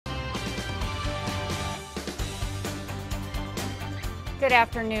Good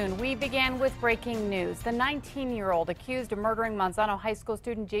afternoon. We began with breaking news. The 19-year-old accused of murdering Manzano High School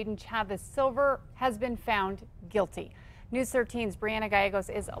student Jaden Chavez Silver has been found guilty. News 13's Brianna Gallegos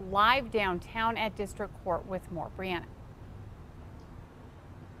is live downtown at District Court with more. Brianna.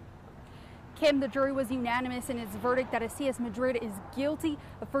 Kim, the jury was unanimous in its verdict that Asias Madrid is guilty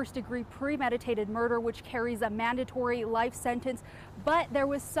of first-degree premeditated murder, which carries a mandatory life sentence. But there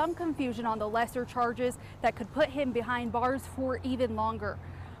was some confusion on the lesser charges that could put him behind bars for even longer.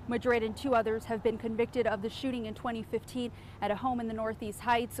 Madrid and two others have been convicted of the shooting in 2015 at a home in the Northeast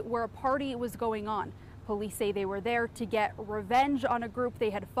Heights where a party was going on. Police say they were there to get revenge on a group they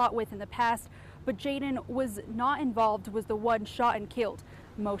had fought with in the past, but Jaden was not involved, was the one shot and killed.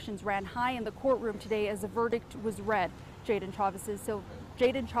 Emotions ran high in the courtroom today as the verdict was read. Jaden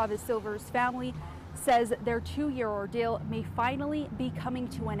Chavez Silver's family says their 2-year ordeal may finally be coming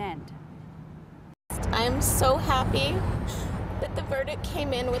to an end. I am so happy that the verdict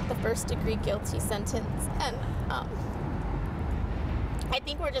came in with the first-degree guilty sentence, and I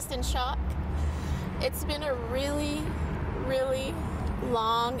think we're just in shock. It's been a really, really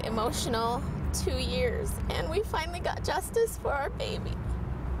long, emotional 2 years, and we finally got justice for our baby.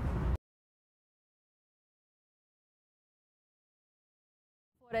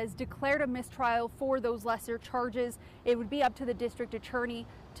 Has declared a mistrial for those lesser charges. It would be up to the district attorney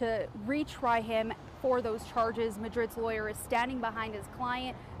to retry him for those charges. Madrid's lawyer is standing behind his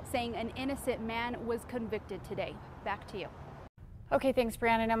client, saying an innocent man was convicted today. Back to you. Okay, thanks,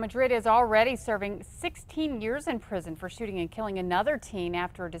 Brianna. Now, Madrid is already serving 16 years in prison for shooting and killing another teen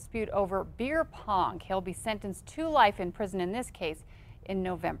after a dispute over beer pong. He'll be sentenced to life in prison in this case in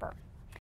November.